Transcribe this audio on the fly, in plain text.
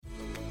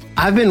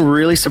I've been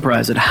really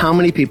surprised at how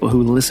many people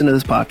who listen to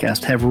this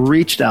podcast have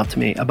reached out to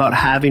me about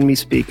having me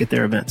speak at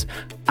their events.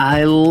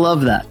 I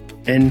love that.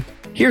 And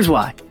here's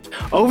why.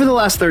 Over the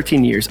last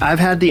 13 years, I've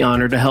had the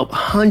honor to help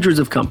hundreds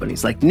of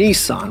companies like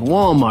Nissan,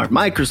 Walmart,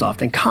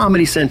 Microsoft, and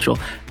Comedy Central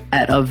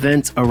at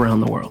events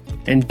around the world.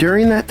 And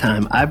during that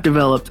time, I've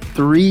developed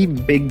 3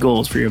 big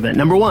goals for your event.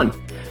 Number 1,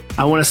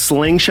 I want to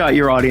slingshot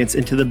your audience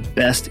into the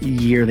best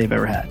year they've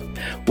ever had.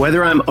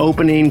 Whether I'm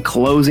opening,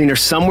 closing, or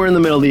somewhere in the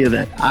middle of the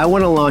event, I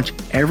want to launch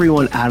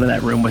everyone out of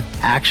that room with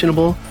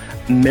actionable,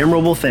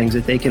 memorable things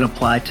that they can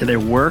apply to their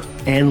work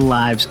and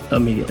lives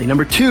immediately.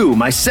 Number 2,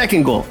 my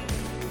second goal,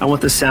 I want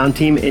the sound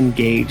team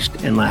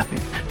engaged and laughing.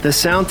 The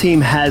sound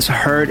team has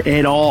heard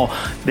it all.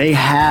 They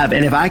have.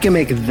 And if I can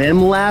make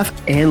them laugh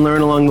and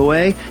learn along the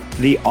way,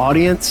 the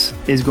audience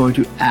is going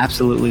to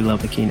absolutely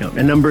love the keynote.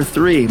 And number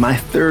 3, my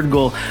third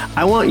goal,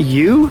 I want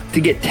you to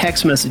get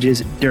text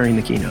messages during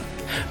the keynote.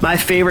 My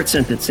favorite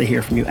sentence to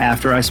hear from you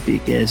after I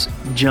speak is,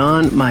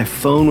 "John, my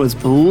phone was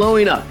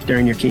blowing up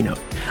during your keynote."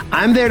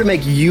 I'm there to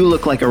make you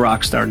look like a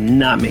rock star,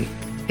 not me.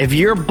 If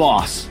your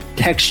boss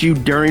texts you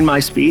during my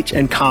speech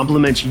and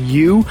compliments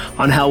you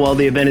on how well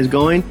the event is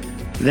going,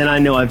 then I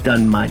know I've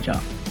done my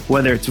job.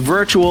 Whether it's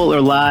virtual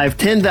or live,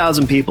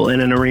 10,000 people in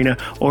an arena,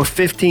 or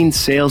 15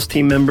 sales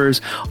team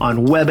members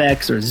on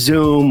WebEx or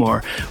Zoom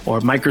or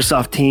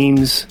Microsoft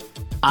Teams,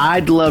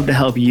 I'd love to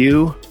help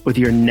you with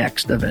your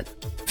next event.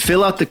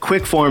 Fill out the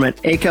quick form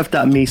at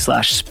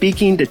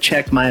acuff.me/speaking to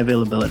check my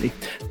availability.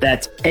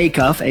 That's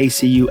acuff,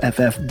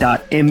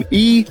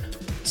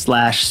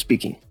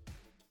 acuff.me/speaking.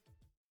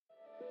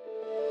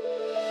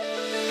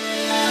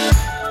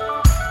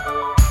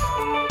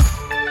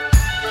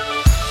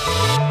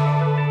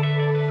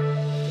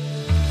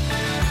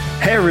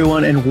 Hey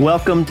everyone, and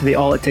welcome to the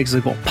All It Takes Is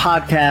a Goal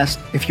podcast.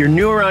 If you're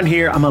new around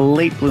here, I'm a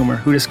late bloomer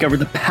who discovered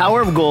the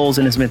power of goals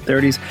in his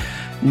mid-30s.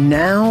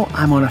 Now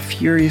I'm on a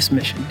furious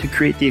mission to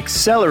create the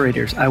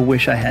accelerators I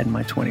wish I had in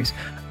my 20s.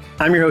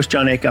 I'm your host,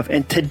 John Acuff,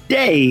 and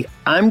today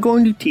I'm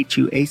going to teach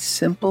you a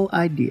simple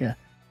idea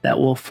that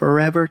will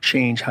forever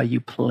change how you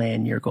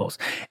plan your goals.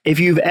 If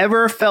you've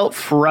ever felt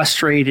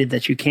frustrated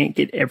that you can't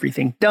get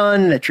everything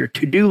done, that your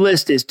to-do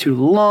list is too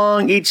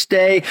long each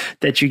day,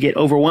 that you get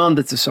overwhelmed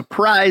with the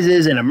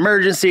surprises and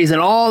emergencies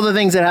and all the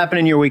things that happen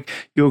in your week,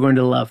 you're going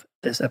to love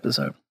this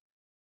episode.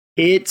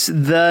 It's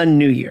the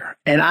new year,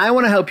 and I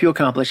want to help you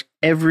accomplish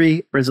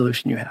every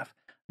resolution you have.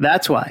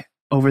 That's why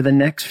over the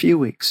next few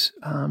weeks,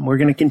 we're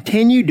going to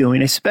continue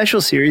doing a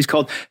special series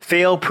called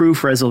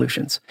Fail-Proof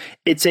Resolutions.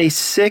 It's a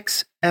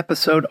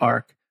 6-episode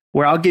arc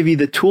where I'll give you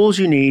the tools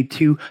you need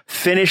to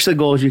finish the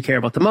goals you care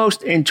about the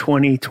most in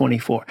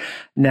 2024.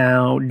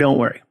 Now, don't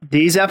worry.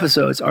 These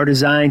episodes are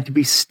designed to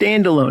be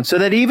standalone so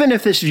that even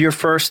if this is your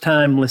first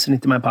time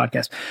listening to my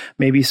podcast,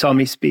 maybe you saw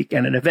me speak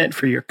at an event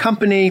for your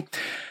company,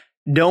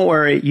 don't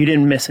worry, you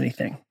didn't miss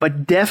anything,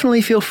 but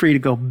definitely feel free to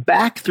go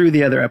back through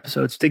the other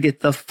episodes to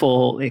get the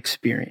full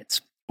experience.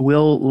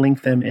 We'll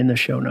link them in the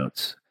show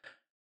notes.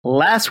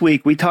 Last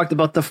week, we talked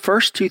about the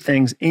first 2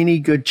 things any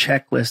good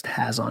checklist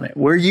has on it.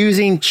 We're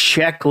using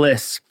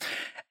checklists.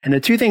 And the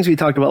 2 things we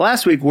talked about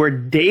last week were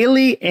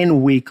daily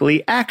and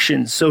weekly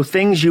actions. So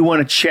things you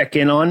want to check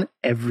in on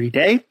every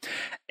day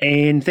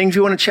and things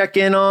you want to check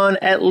in on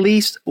at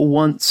least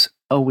once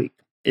a week.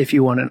 If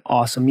you want an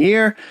awesome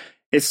year,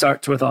 it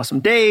starts with awesome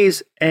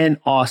days and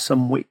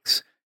awesome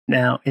weeks.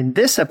 Now, in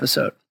this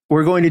episode,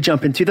 we're going to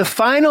jump into the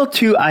final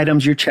 2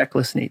 items your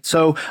checklist needs.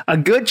 So a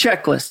good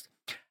checklist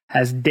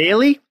has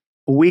daily,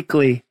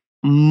 weekly,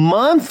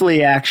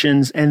 monthly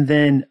actions, and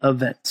then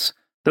events.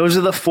 Those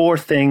are the 4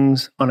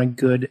 things on a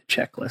good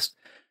checklist.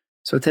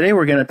 So today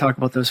we're going to talk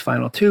about those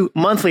final 2,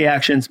 monthly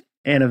actions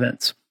and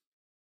events.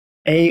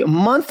 A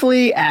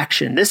monthly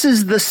action. This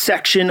is the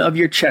section of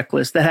your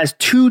checklist that has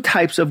 2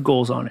 types of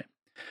goals on it.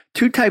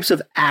 2 types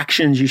of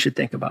actions you should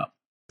think about.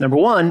 Number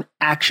 1,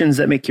 actions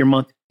that make your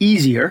month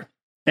easier.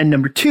 And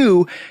number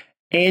 2,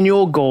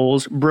 annual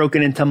goals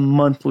broken into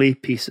monthly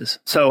pieces.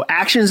 So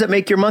actions that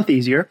make your month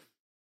easier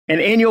and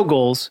annual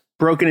goals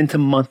broken into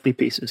monthly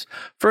pieces.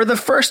 For the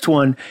first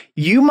one,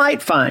 you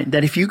might find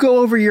that if you go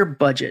over your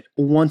budget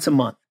once a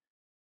month,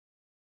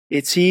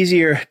 it's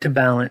easier to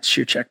balance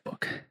your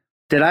checkbook.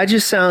 Did I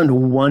just sound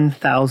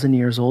 1,000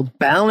 years old?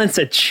 Balance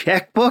a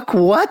checkbook?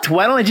 What?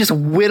 Why don't I just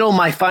whittle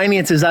my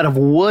finances out of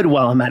wood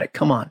while I'm at it?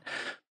 Come on.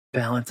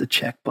 Balance a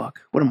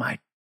checkbook. What am I,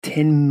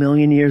 10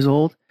 million years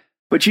old?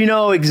 But you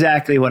know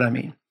exactly what I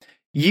mean.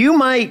 You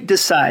might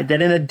decide that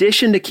in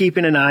addition to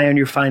keeping an eye on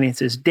your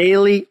finances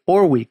daily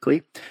or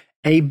weekly,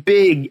 a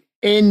big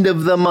end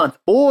of the month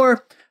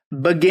or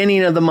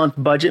beginning of the month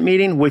budget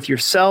meeting with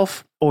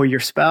yourself or your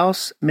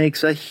spouse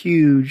makes a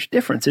huge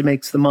difference. It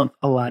makes the month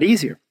a lot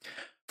easier.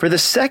 For the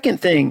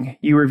second thing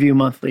you review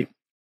monthly,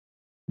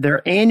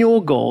 they're annual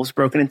goals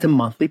broken into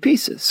monthly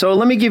pieces. So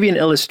let me give you an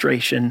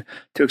illustration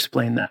to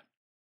explain that.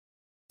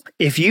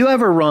 If you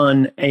ever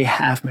run a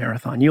half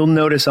marathon, you'll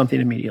notice something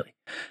immediately.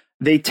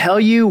 They tell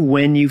you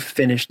when you've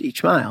finished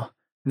each mile.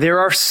 There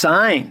are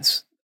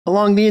signs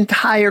along the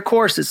entire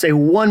course that say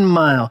 1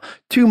 mile,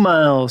 2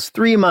 miles,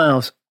 3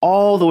 miles,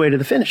 all the way to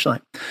the finish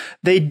line.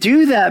 They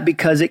do that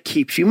because it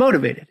keeps you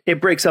motivated. It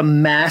breaks a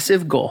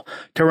massive goal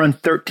to run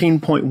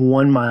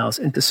 13.1 miles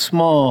into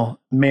small,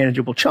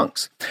 manageable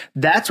chunks.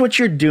 That's what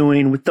you're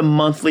doing with the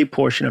monthly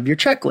portion of your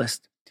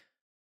checklist.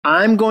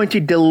 I'm going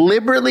to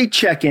deliberately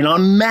check in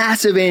on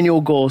massive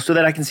annual goals so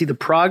that I can see the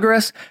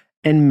progress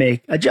and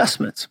make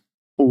adjustments.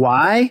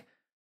 Why?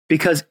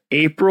 Because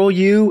April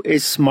you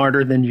is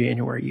smarter than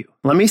January you.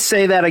 Let me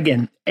say that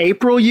again.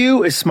 April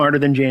you is smarter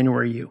than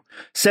January you.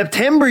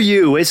 September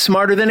you is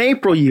smarter than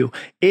April you.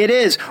 It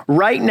is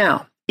right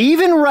now.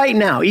 Even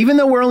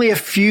though we're only a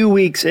few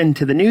weeks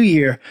into the new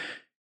year,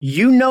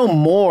 you know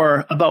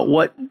more about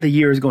what the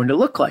year is going to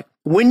look like.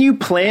 When you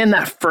plan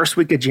that first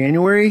week of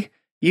January,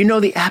 you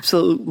know the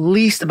absolute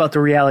least about the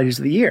realities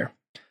of the year.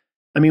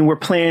 I mean, we're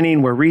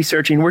planning, we're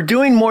researching, we're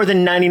doing more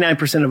than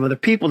 99% of other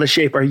people to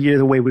shape our year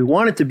the way we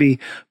want it to be,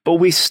 but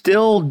we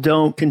still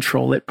don't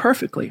control it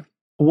perfectly.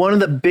 One of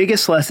the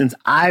biggest lessons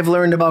I've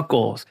learned about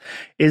goals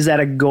is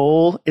that a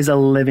goal is a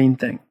living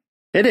thing.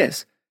 It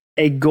is.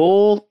 A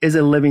goal is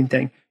a living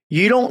thing.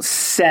 You don't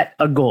set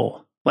a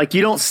goal. Like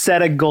you don't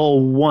set a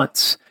goal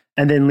once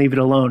and then leave it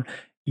alone.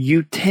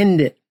 You tend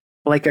it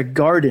like a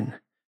garden.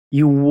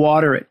 You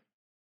water it.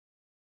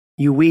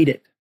 You weed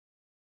it.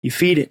 You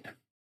feed it.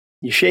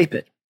 You shape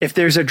it. If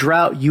there's a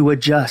drought, you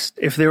adjust.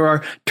 If there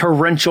are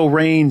torrential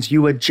rains,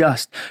 you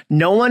adjust.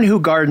 No one who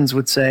gardens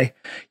would say,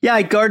 yeah,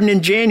 I gardened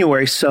in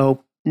January,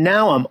 so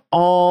now I'm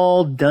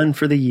all done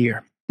for the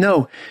year.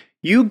 No,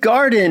 you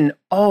garden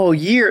all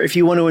year if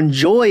you want to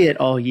enjoy it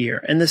all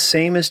year. And the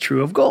same is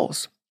true of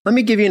goals. Let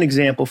me give you an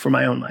example from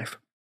my own life.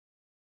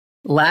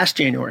 Last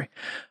January,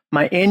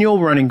 my annual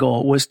running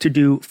goal was to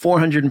do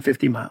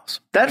 450 miles.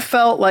 That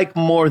felt like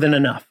more than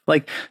enough.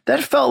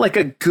 That felt like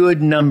a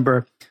good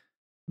number.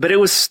 But it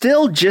was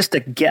still just a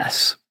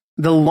guess.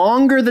 The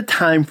longer the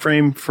time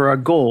frame for a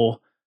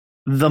goal,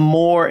 the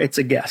more it's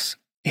a guess.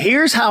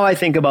 Here's how I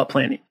think about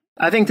planning.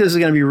 I think this is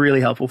going to be really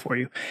helpful for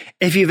you.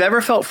 If you've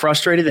ever felt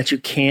frustrated that you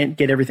can't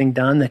get everything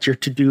done, that your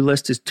to-do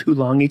list is too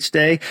long each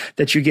day,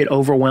 that you get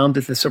overwhelmed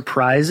at the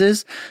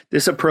surprises,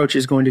 this approach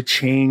is going to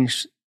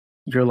change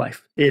your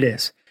life. It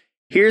is.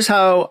 Here's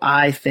how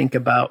I think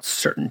about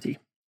certainty.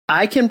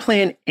 I can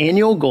plan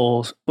annual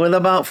goals with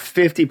about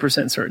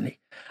 50% certainty.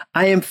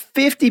 I am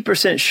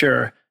 50%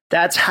 sure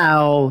that's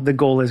how the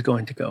goal is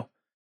going to go.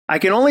 I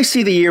can only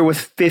see the year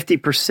with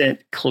 50%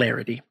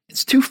 clarity.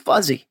 It's too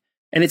fuzzy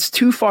and it's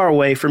too far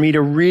away for me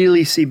to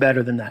really see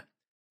better than that.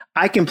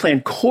 I can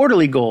plan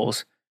quarterly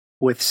goals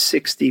with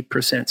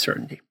 60%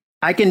 certainty.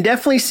 I can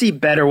definitely see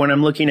better when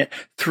I'm looking at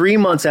 3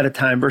 months at a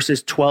time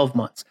versus 12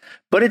 months,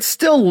 but it's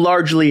still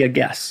largely a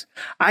guess.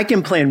 I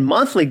can plan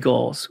monthly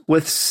goals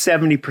with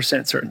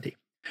 70% certainty.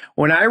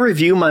 When I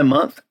review my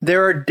month,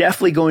 there are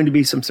definitely going to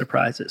be some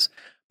surprises,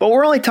 but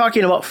we're only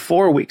talking about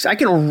 4 weeks. I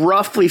can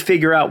roughly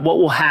figure out what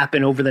will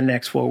happen over the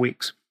next 4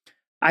 weeks.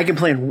 I can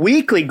plan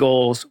weekly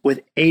goals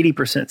with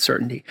 80%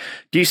 certainty.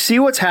 Do you see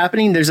what's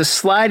happening? There's a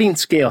sliding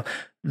scale.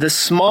 The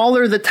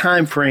smaller the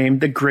time frame,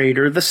 the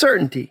greater the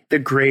certainty, the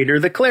greater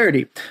the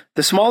clarity.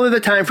 The smaller the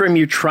time frame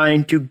you're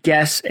trying to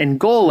guess and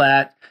goal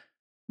at,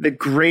 the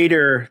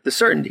greater the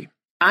certainty.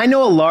 I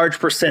know a large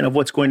percent of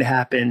what's going to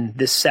happen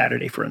this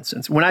Saturday, for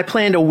instance. When I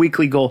planned a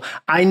weekly goal,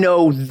 I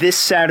know this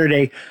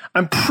Saturday,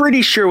 I'm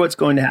pretty sure what's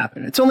going to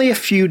happen. It's only a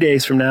few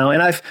days from now,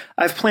 and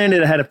I've planned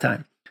it ahead of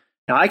time.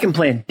 Now, I can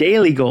plan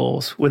daily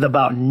goals with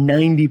about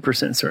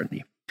 90%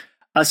 certainty.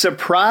 A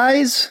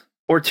surprise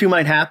or two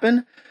might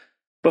happen,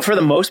 but for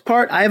the most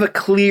part, I have a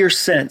clear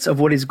sense of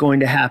what is going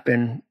to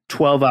happen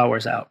 12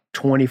 hours out,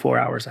 24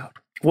 hours out.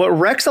 What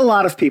wrecks a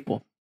lot of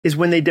people is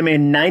when they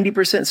demand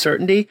 90%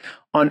 certainty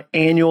on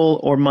annual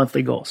or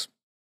monthly goals.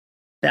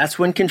 That's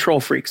when control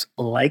freaks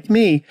like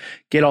me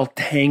get all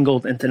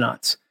tangled into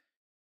knots.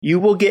 You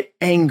will get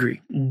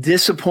angry,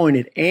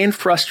 disappointed, and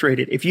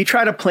frustrated if you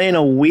try to plan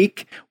a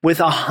week with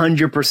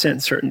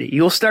 100% certainty.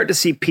 You'll start to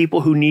see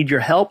people who need your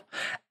help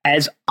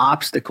as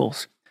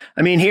obstacles.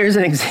 I mean, here's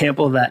an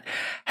example of that.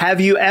 Have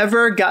you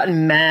ever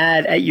gotten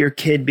mad at your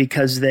kid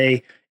because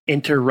they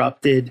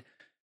interrupted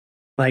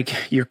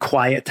like your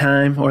quiet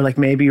time, or like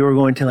maybe you were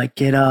going to like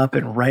get up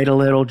and write a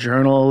little,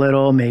 journal a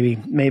little,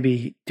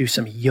 maybe do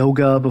some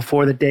yoga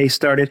before the day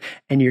started,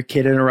 and your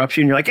kid interrupts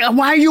you and you're like, oh,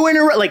 why are you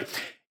interrupting? Like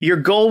your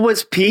goal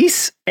was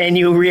peace and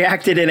you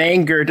reacted in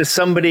anger to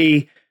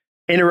somebody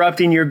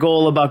interrupting your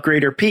goal about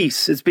greater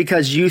peace. It's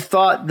because you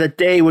thought the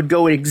day would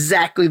go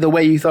exactly the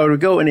way you thought it would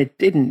go, and it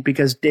didn't,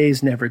 because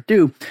days never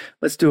do.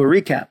 Let's do a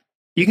recap.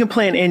 You can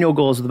plan annual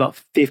goals with about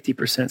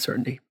 50%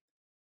 certainty.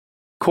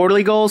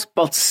 Quarterly goals,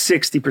 about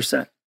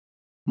 60%.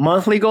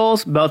 Monthly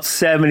goals, about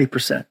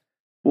 70%.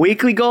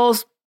 Weekly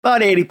goals,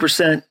 about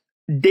 80%.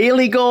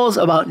 Daily goals,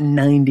 about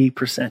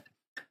 90%.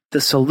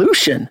 The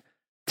solution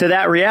to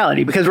that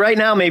reality, because right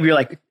now maybe you're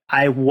like,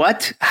 how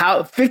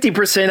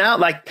 50% out?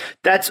 Like,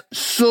 that's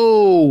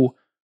so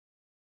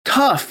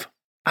tough.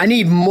 I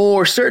need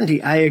more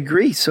certainty. I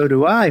agree. So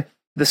do I.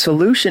 The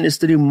solution is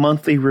to do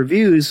monthly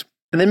reviews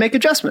and then make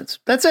adjustments.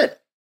 That's it.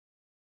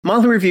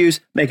 Monthly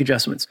reviews make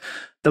adjustments.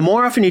 The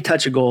more often you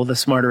touch a goal, the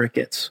smarter it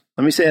gets.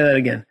 Let me say that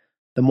again.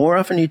 The more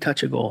often you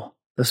touch a goal,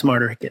 the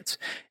smarter it gets.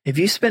 If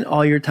you spend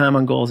all your time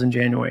on goals in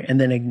January and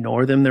then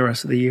ignore them the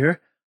rest of the year,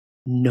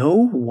 no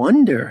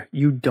wonder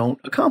you don't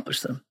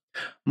accomplish them.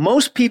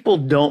 Most people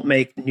don't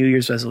make New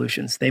Year's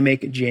resolutions. They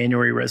make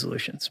January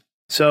resolutions.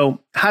 So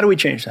how do we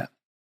change that?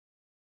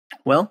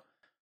 Well,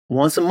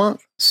 once a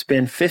month,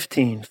 spend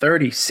 15,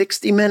 30,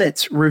 60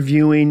 minutes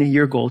reviewing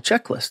your goal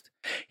checklist.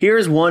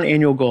 Here's one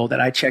annual goal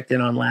that I checked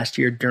in on last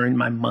year during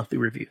my monthly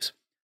reviews.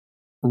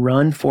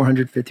 Run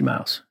 450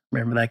 miles.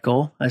 Remember that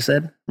goal I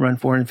said? Run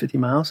 450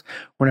 miles.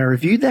 When I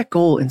reviewed that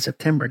goal in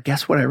September,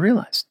 guess what I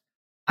realized?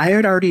 I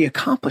had already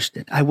accomplished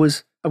it. I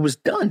was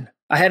done.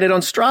 I had it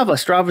on Strava.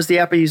 Strava's the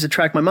app I use to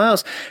track my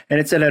miles, and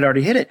it said I'd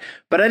already hit it.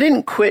 But I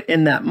didn't quit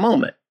in that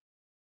moment.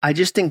 I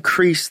just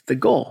increased the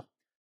goal.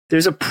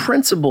 There's a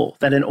principle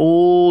that an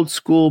old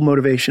school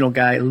motivational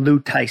guy, Lou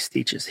Tice,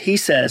 teaches. He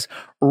says,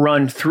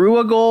 run through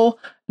a goal,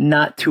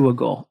 not to a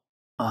goal.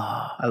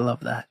 Oh, I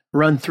love that.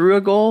 Run through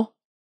a goal,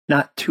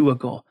 not to a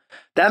goal.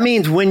 That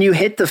means when you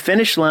hit the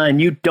finish line,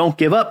 you don't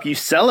give up. You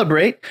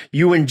celebrate.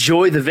 You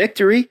enjoy the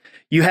victory.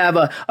 You have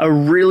a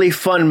really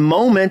fun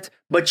moment,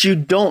 but you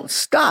don't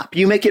stop.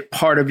 You make it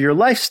part of your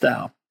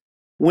lifestyle.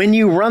 When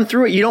you run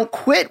through it, you don't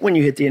quit when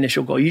you hit the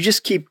initial goal. You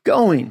just keep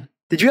going.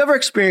 Did you ever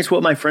experience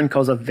what my friend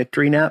calls a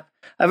victory nap?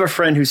 I have a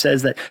friend who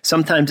says that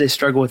sometimes they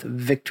struggle with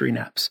victory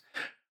naps,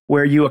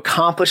 where you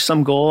accomplish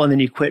some goal and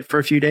then you quit for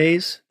a few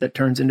days. That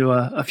turns into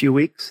a few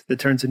weeks. That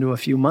turns into a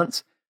few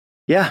months.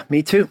 Yeah,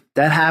 me too.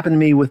 That happened to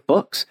me with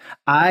books.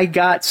 I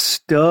got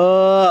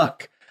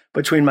stuck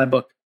between my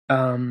book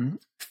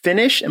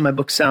Finish and my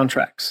book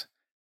Soundtracks.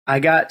 I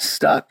got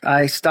stuck.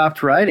 I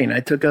stopped writing. I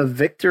took a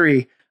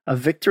victory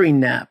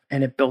nap,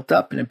 and it built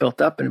up and it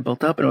built up and it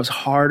built up, and it was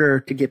harder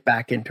to get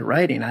back into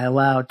writing. I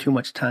allowed too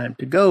much time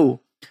to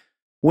go.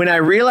 When I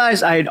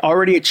realized I had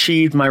already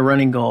achieved my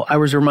running goal, I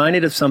was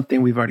reminded of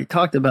something we've already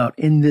talked about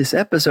in this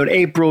episode.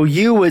 April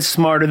you is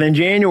smarter than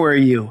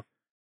January you.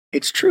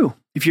 It's true.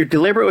 If you're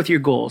deliberate with your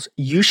goals,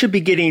 you should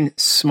be getting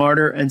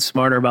smarter and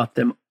smarter about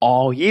them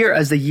all year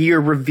as the year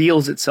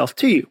reveals itself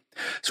to you.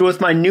 So with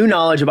my new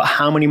knowledge about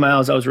how many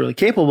miles I was really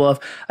capable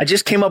of, I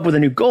just came up with a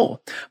new goal.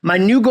 My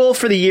new goal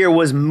for the year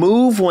was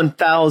move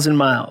 1,000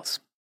 miles.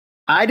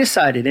 I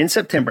decided in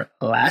September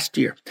last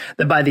year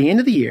that by the end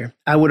of the year,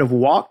 I would have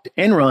walked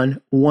and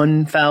run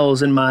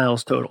 1,000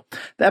 miles total.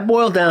 That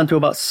boiled down to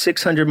about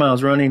 600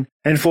 miles running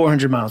and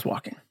 400 miles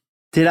walking.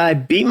 Did I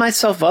beat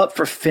myself up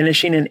for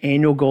finishing an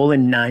annual goal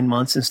in 9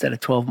 months instead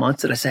of 12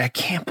 months? Did I say, I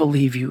can't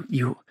believe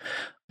you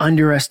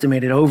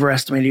underestimated,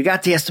 overestimated. You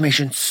got the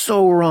estimation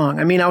so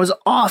wrong. I mean, I was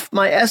off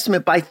my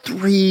estimate by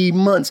 3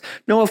 months.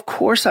 No, of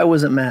course I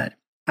wasn't mad.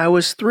 I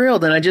was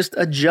thrilled, and I just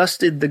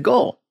adjusted the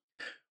goal.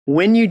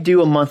 When you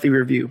do a monthly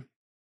review,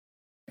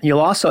 you'll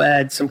also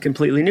add some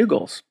completely new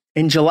goals.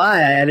 In July,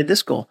 I added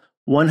this goal,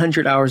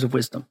 100 hours of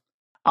wisdom.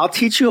 I'll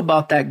teach you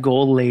about that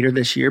goal later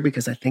this year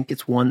because I think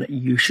it's one that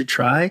you should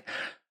try.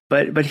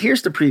 But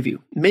here's the preview.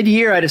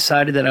 Mid-year, I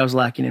decided that I was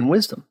lacking in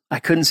wisdom. I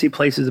couldn't see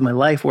places in my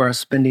life where I was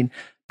spending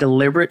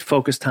deliberate,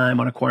 focused time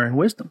on acquiring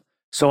wisdom.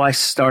 So I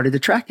started to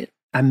track it.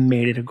 I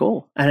made it a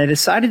goal. And I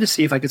decided to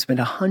see if I could spend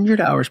 100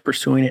 hours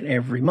pursuing it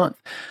every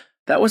month.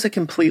 That was a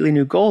completely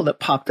new goal that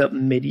popped up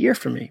mid-year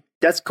for me.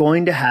 That's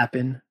going to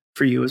happen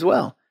for you as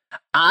well.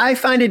 I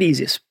find it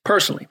easiest,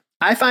 personally.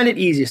 I find it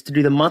easiest to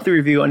do the monthly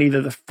review on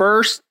either the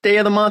first day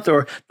of the month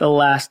or the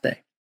last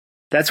day.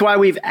 That's why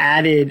we've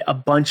added a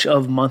bunch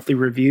of monthly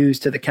reviews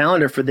to the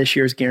calendar for this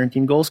year's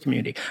Guaranteed Goals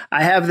community.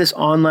 I have this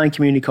online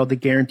community called the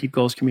Guaranteed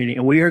Goals community,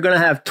 and we are going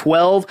to have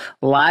 12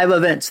 live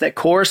events that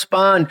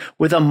correspond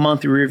with a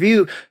monthly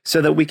review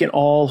so that we can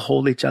all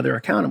hold each other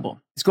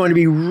accountable. It's going to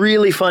be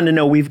really fun to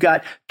know we've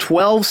got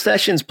 12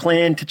 sessions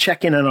planned to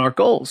check in on our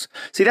goals.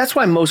 See, that's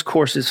why most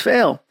courses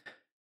fail.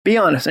 Be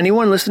honest,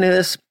 anyone listening to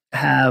this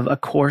have a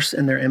course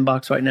in their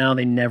inbox right now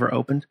they never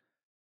opened?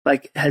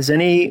 Like, has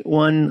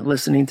anyone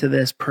listening to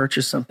this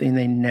purchased something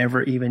they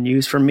never even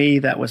used? For me,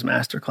 that was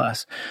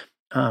Masterclass.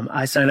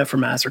 I signed up for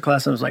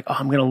Masterclass and I was like, oh,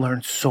 I'm going to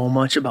learn so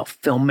much about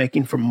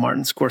filmmaking from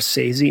Martin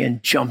Scorsese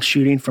and jump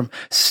shooting from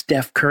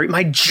Steph Curry.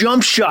 My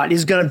jump shot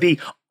is going to be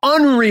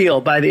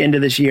unreal by the end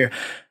of this year.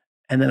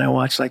 And then I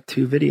watched like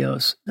 2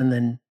 videos, and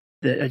then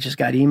I just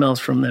got emails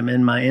from them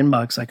in my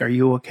inbox like, are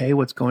you okay?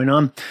 What's going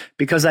on?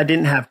 Because I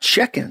didn't have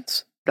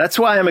check-ins. That's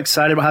why I'm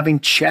excited about having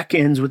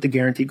check-ins with the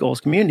Guaranteed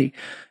Goals community.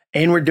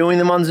 And we're doing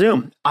them on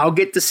Zoom. I'll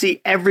get to see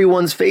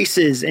everyone's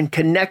faces and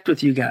connect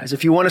with you guys.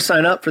 If you want to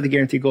sign up for the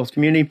Guaranteed Goals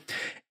community,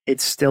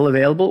 it's still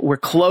available. We're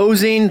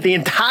closing the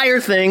entire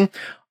thing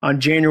on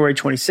January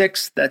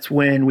 26th. That's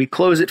when we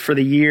close it for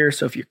the year.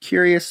 So if you're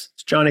curious,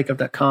 it's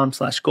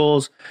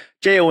johnacuff.com/goals,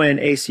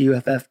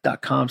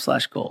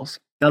 JONACUFF.com/goals.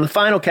 Now, the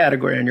final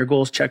category on your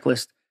goals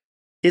checklist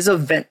is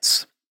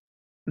events.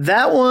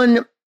 That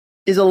one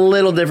is a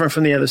little different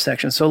from the other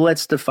section. So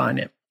let's define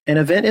it. An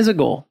event is a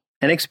goal,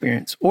 an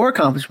experience, or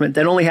accomplishment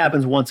that only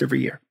happens once every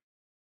year.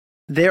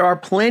 There are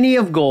plenty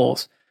of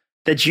goals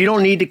that you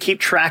don't need to keep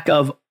track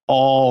of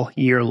all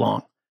year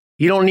long.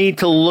 You don't need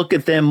to look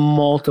at them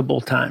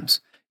multiple times.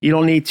 You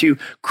don't need to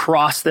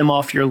cross them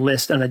off your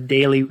list on a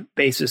daily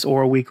basis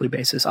or a weekly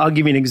basis. I'll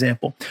give you an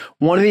example.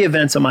 One of the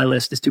events on my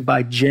list is to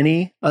buy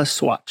Jenny a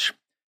swatch.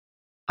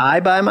 I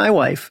buy my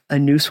wife a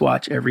new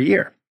swatch every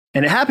year.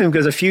 And it happened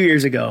because a few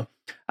years ago,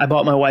 I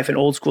bought my wife an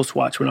old school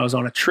swatch when I was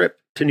on a trip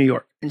to New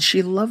York, and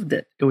she loved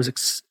it. It was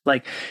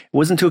it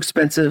wasn't too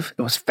expensive.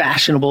 It was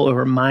fashionable. It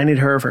reminded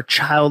her of her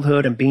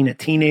childhood and being a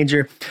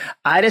teenager.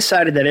 I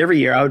decided that every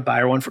year I would buy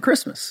her one for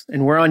Christmas,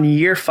 and we're on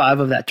year 5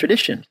 of that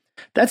tradition.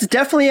 That's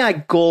definitely a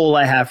goal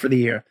I have for the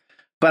year,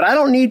 but I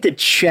don't need to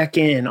check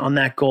in on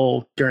that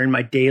goal during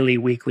my daily,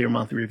 weekly, or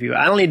monthly review.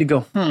 I don't need to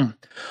go,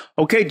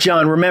 okay,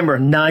 John, remember,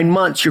 9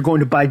 months, you're going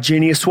to buy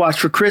Jenny a swatch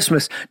for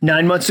Christmas.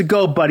 9 months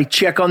ago, buddy,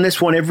 check on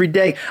this one every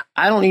day.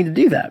 I don't need to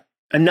do that.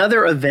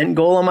 Another event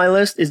goal on my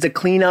list is to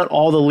clean out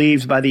all the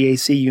leaves by the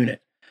AC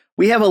unit.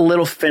 We have a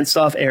little fenced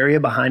off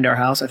area behind our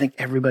house. I think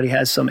everybody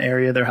has some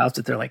area of their house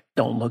that they're like,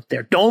 don't look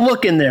there. Don't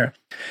look in there.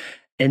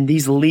 And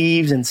these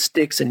leaves and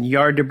sticks and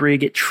yard debris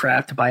get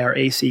trapped by our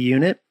AC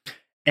unit.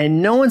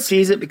 And no one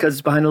sees it because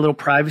it's behind a little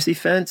privacy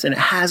fence and it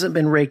hasn't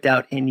been raked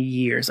out in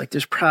years. Like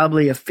there's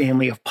probably a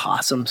family of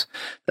possums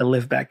that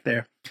live back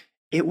there.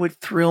 It would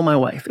thrill my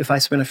wife if I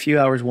spent a few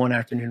hours one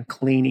afternoon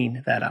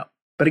cleaning that up.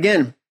 But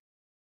again,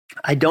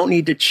 I don't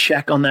need to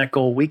check on that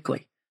goal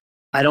weekly.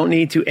 I don't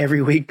need to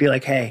every week be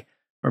like, hey,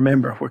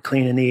 remember, we're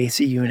cleaning the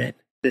AC unit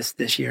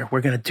this year.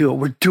 We're going to do it.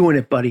 We're doing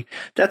it, buddy.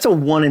 That's a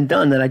one and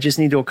done that I just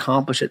need to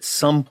accomplish at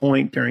some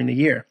point during the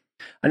year.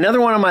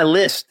 Another one on my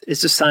list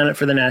is to sign up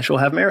for the Nashville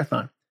Half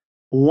Marathon.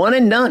 One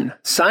and done.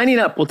 Signing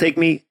up will take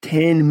me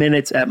 10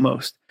 minutes at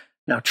most.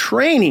 Now,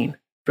 training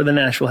for the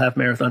Nashville Half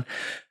Marathon,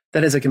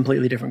 that is a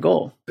completely different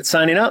goal. But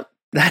signing up,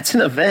 that's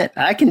an event.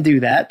 I can do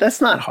that.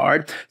 That's not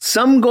hard.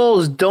 Some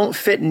goals don't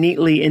fit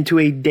neatly into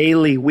a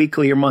daily,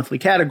 weekly, or monthly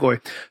category.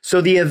 So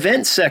the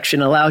event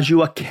section allows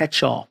you a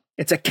catch-all.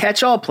 It's a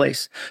catch-all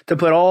place to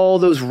put all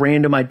those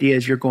random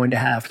ideas you're going to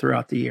have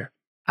throughout the year.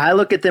 I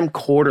look at them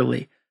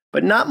quarterly,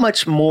 but not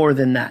much more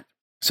than that.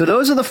 So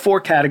those are the 4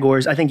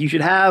 categories I think you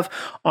should have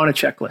on a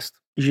checklist.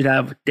 You should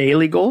have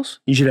daily goals.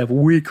 You should have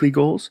weekly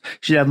goals. You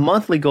should have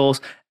monthly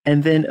goals,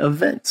 and then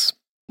events.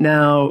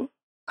 Now,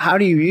 how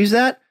do you use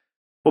that?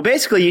 Well,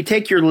 basically, you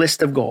take your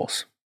list of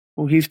goals.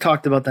 We've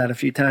talked about that a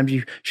few times.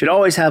 You should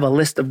always have a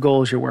list of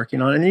goals you're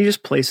working on, and then you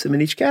just place them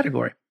in each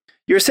category.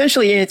 You're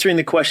essentially answering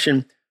the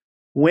question,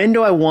 when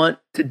do I want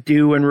to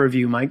do and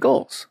review my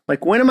goals?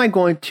 Like, when am I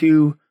going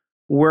to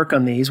work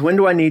on these? When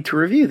do I need to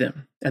review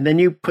them? And then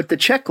you put the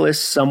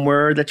checklist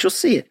somewhere that you'll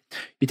see it.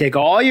 You take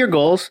all your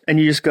goals and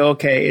you just go,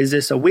 okay, is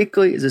this a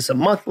weekly? Is this a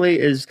monthly?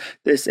 Is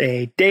this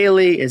a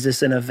daily? Is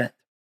this an event?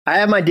 I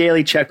have my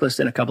daily checklist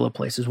in a couple of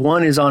places.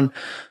 One is on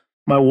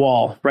my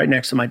wall right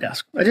next to my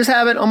desk. I just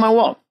have it on my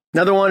wall.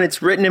 Another one,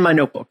 it's written in my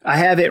notebook. I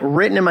have it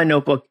written in my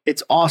notebook.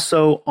 It's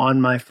also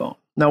on my phone.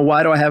 Now,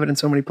 why do I have it in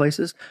so many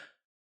places?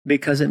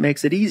 Because it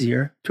makes it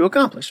easier to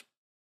accomplish.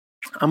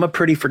 I'm a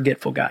pretty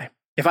forgetful guy.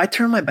 If I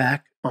turn my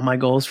back on my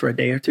goals for a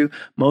day or two,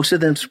 most of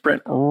them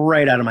sprint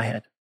right out of my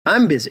head.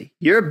 I'm busy.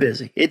 You're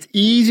busy. It's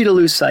easy to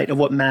lose sight of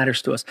what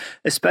matters to us,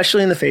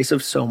 especially in the face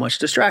of so much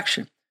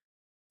distraction.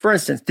 For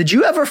instance, did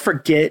you ever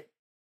forget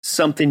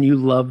something you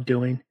love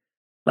doing?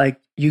 Like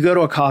you go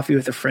to a coffee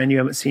with a friend you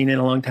haven't seen in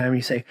a long time and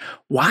you say,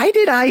 why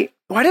did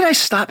I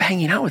stop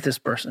hanging out with this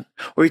person?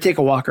 Or you take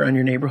a walk around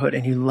your neighborhood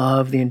and you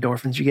love the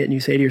endorphins you get and you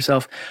say to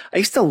yourself, I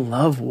used to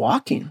love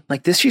walking.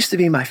 Like this used to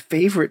be my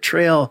favorite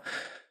trail.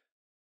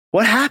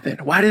 What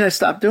happened? Why did I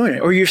stop doing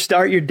it? Or you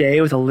start your day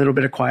with a little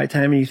bit of quiet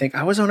time and you think,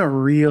 I was on a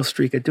real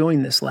streak of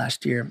doing this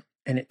last year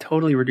and it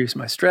totally reduced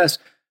my stress,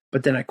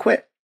 but then I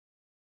quit.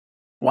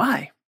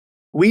 Why?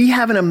 We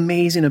have an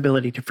amazing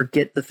ability to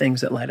forget the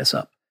things that light us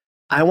up.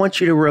 I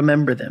want you to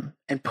remember them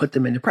and put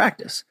them into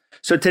practice.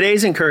 So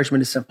today's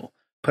encouragement is simple.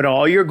 Put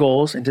all your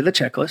goals into the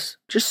checklist,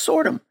 just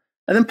sort them,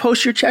 and then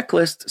post your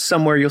checklist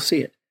somewhere you'll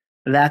see it.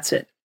 That's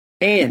it.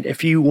 And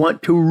if you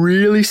want to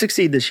really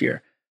succeed this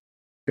year,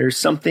 there's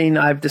something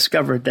I've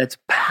discovered that's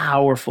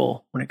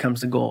powerful when it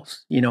comes to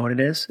goals. You know what it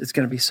is? It's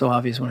going to be so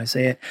obvious when I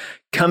say it.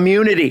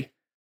 Community.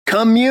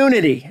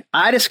 Community.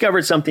 I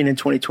discovered something in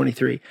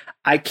 2023.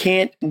 I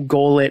can't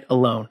goal it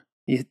alone.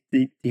 You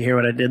hear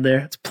what I did there?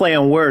 It's play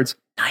on words.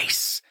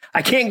 Nice.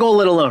 I can't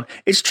goal it alone.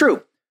 It's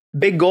true.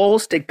 Big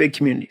goals take big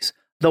communities.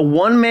 The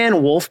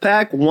one-man wolf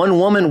pack,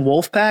 one-woman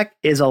wolf pack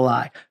is a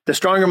lie. The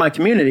stronger my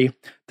community,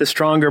 the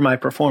stronger my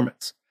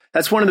performance.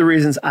 That's one of the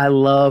reasons I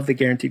love the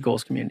Guaranteed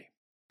Goals community.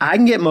 I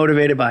can get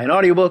motivated by an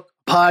audiobook,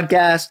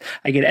 podcast.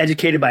 I get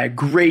educated by a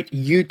great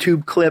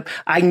YouTube clip.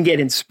 I can get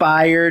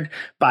inspired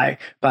by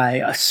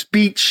a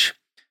speech.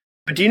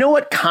 But do you know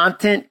what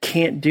content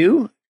can't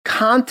do?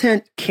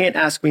 Content can't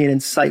ask me an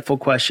insightful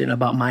question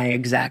about my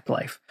exact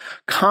life.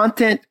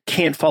 Content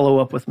can't follow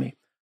up with me.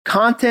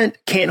 Content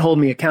can't hold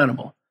me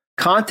accountable.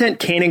 Content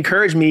can't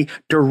encourage me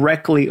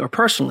directly or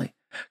personally.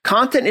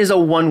 Content is a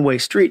one-way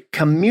street.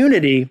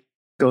 Community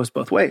goes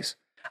both ways.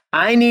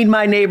 I need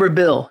my neighbor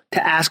Bill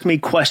to ask me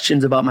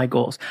questions about my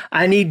goals.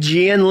 I need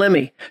Gia and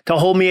Lemmy to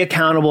hold me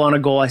accountable on a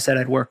goal I said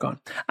I'd work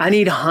on. I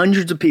need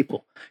hundreds of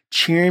people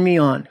cheering me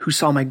on who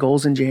saw my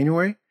goals in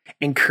January,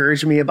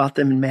 encouraged me about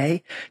them in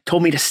May,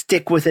 told me to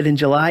stick with it in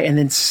July, and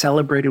then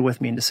celebrated with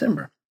me in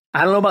December.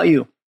 I don't know about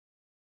you,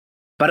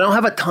 but I don't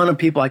have a ton of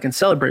people I can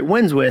celebrate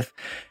wins with.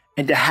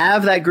 And to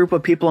have that group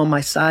of people on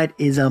my side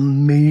is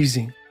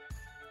amazing.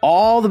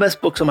 All the best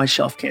books on my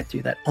shelf can't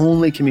do that.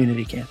 Only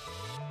community can.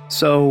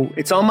 So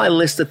it's on my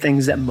list of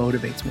things that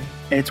motivates me.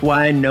 And it's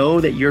why I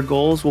know that your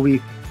goals will be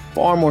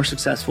far more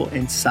successful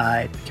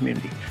inside the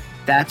community.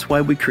 That's why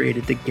we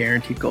created the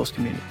Guaranteed Goals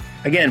community.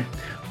 Again,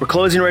 we're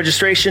closing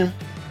registration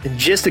in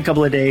just a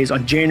couple of days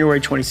on January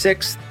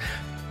 26th.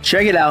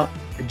 Check it out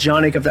at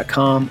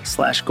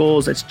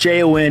johnacuff.com/goals. That's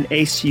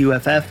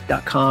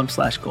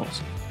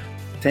JONACUFF.com/goals.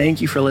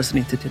 Thank you for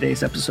listening to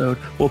today's episode.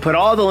 We'll put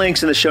all the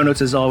links in the show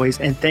notes as always,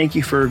 and thank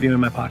you for reviewing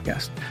my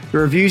podcast. The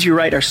reviews you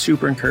write are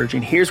super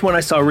encouraging. Here's one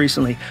I saw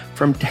recently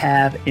from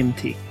Tab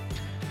MT.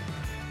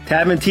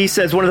 Tab MT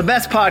says, one of the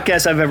best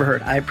podcasts I've ever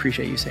heard. I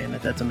appreciate you saying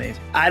that. That's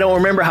amazing. I don't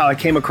remember how I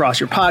came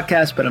across your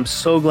podcast, but I'm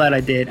so glad I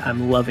did.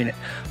 I'm loving it.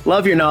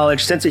 Love your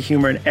knowledge, sense of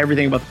humor, and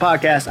everything about the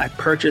podcast. I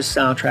purchased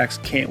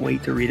soundtracks. Can't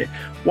wait to read it.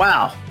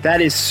 Wow,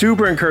 that is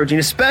super encouraging,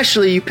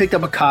 especially you picked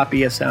up a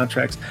copy of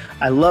soundtracks.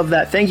 I love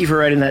that. Thank you for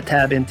writing that,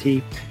 Tab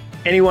MT.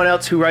 Anyone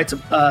else who writes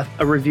a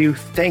review,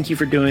 thank you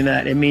for doing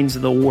that. It means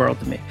the world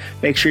to me.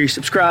 Make sure you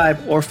subscribe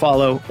or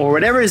follow or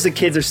whatever it is the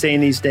kids are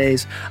saying these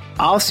days.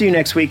 I'll see you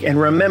next week. And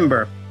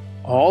remember,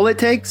 all it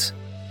takes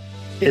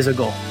is a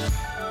goal.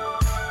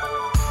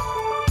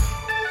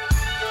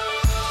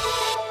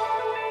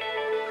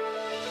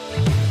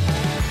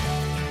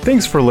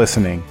 Thanks for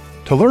listening.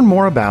 To learn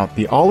more about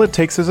the All It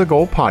Takes Is a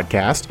Goal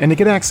podcast and to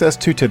get access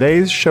to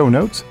today's show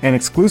notes and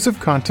exclusive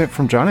content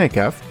from John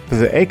Acuff,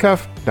 visit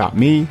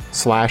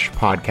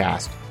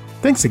acuff.me/podcast.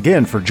 Thanks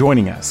again for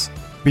joining us.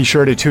 Be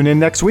sure to tune in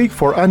next week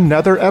for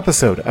another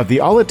episode of the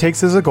All It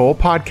Takes Is a Goal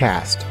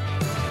podcast.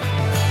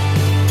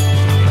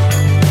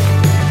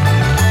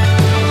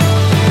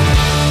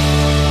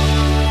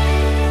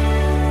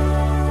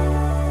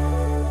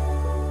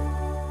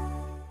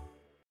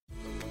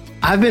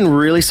 I've been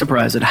really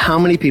surprised at how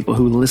many people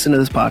who listen to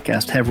this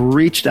podcast have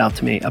reached out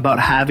to me about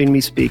having me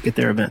speak at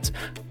their events.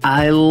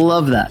 I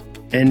love that.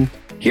 And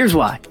here's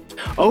why.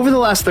 Over the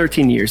last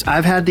 13 years,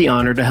 I've had the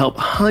honor to help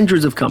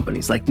hundreds of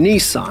companies like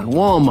Nissan,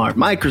 Walmart,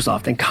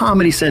 Microsoft, and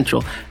Comedy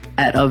Central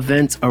at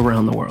events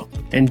around the world.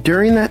 And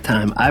during that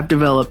time, I've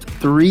developed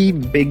 3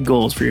 big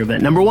goals for your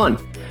event. Number 1,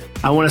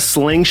 I want to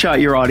slingshot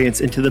your audience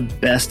into the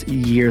best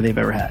year they've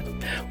ever had.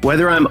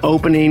 Whether I'm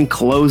opening,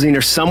 closing,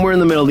 or somewhere in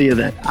the middle of the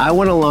event, I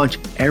want to launch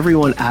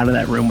everyone out of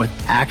that room with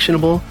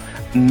actionable,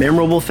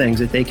 memorable things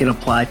that they can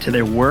apply to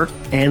their work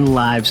and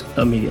lives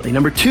immediately.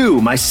 Number 2,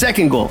 my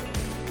second goal,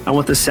 I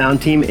want the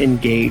sound team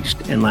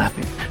engaged and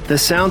laughing. The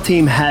sound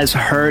team has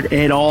heard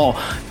it all.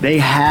 They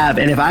have.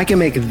 And if I can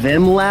make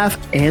them laugh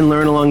and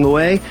learn along the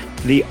way,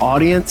 the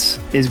audience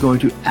is going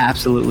to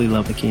absolutely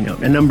love the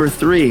keynote. And number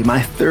 3,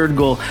 my third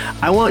goal,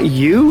 I want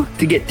you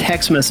to get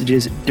text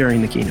messages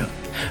during the keynote.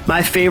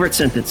 My favorite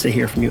sentence to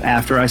hear from you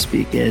after I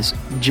speak is,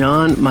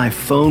 John, my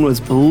phone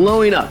was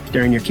blowing up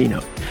during your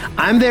keynote.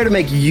 I'm there to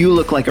make you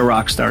look like a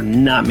rock star,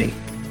 not me.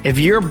 If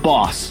your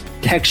boss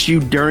texts you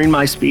during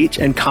my speech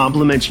and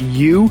compliments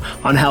you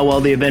on how well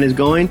the event is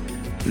going,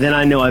 then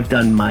I know I've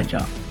done my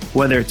job.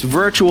 Whether it's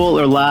virtual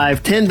or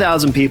live,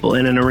 10,000 people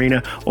in an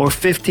arena, or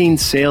 15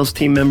 sales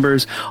team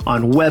members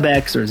on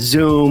WebEx or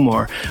Zoom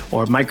or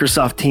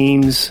Microsoft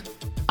Teams,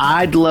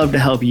 I'd love to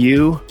help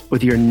you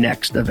with your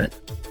next event.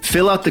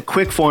 Fill out the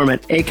quick form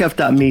at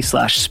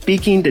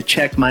acuff.me/speaking to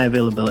check my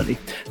availability.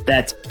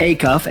 That's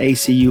acuff,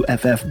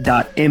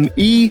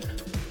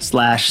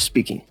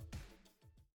 ACUFF.me/speaking.